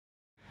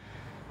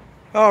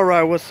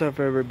Alright, what's up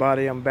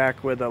everybody? I'm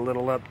back with a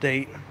little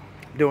update.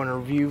 Doing a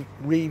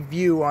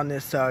review on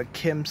this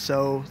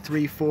Kemso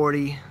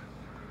 340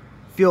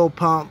 fuel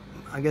pump.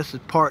 I guess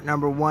it's part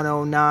number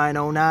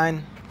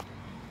 10909.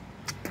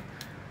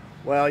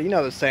 Well, you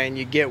know the saying,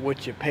 you get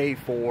what you pay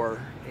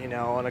for. You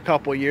know, and a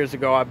couple years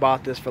ago I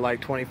bought this for like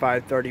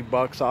 25-30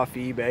 bucks off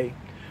eBay.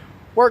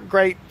 Worked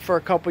great for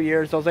a couple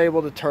years. I was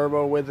able to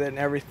turbo with it and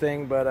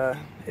everything, but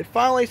it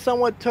finally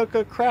somewhat took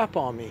a crap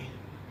on me.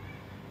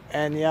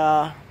 And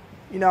yeah,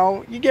 you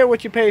know, you get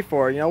what you pay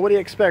for. You know, what do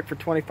you expect for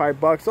 25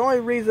 bucks? The only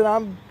reason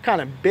I'm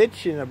kind of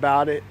bitching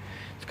about it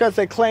is because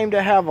they claim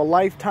to have a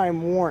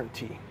lifetime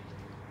warranty.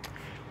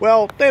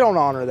 Well, they don't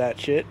honor that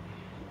shit.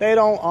 They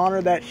don't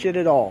honor that shit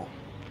at all.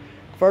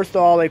 First of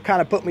all, they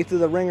kind of put me through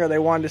the ringer. They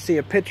wanted to see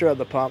a picture of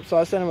the pump, so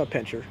I sent them a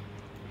picture.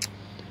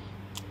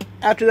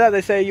 After that,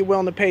 they say, you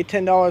willing to pay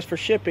 $10 for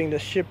shipping to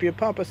ship you a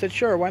pump? I said,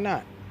 sure, why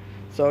not?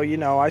 So, you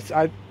know, I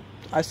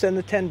send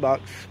the 10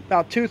 bucks.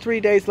 About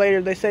 2-3 days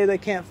later, they say they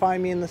can't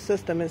find me in the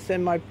system and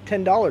send my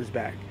 $10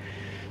 back.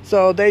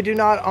 So they do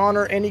not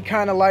honor any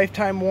kind of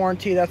lifetime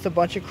warranty. That's a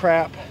bunch of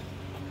crap.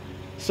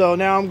 So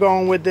now I'm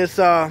going with this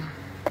Zencron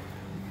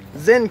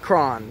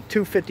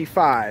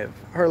 255.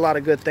 Heard a lot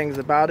of good things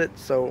about it,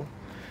 so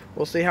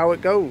we'll see how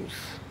it goes.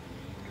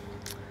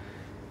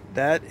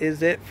 That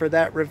is it for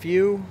that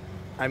review.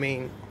 I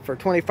mean, for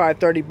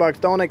 25-30 bucks,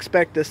 don't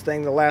expect this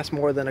thing to last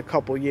more than a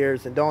couple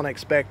years, and don't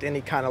expect any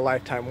kind of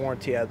lifetime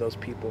warranty out of those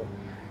people.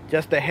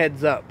 Just a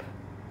heads up.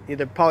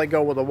 Either probably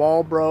go with a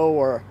Walbro,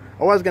 or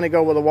I was going to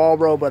go with a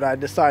Walbro, but I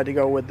decided to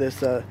go with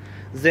this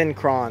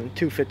Zencron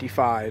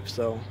 255.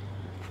 So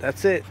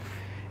that's it.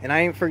 And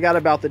I ain't forgot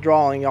about the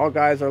drawing. Y'all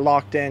guys are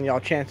locked in. Y'all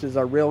chances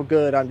are real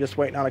good. I'm just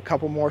waiting on a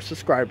couple more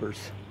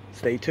subscribers.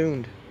 Stay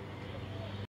tuned.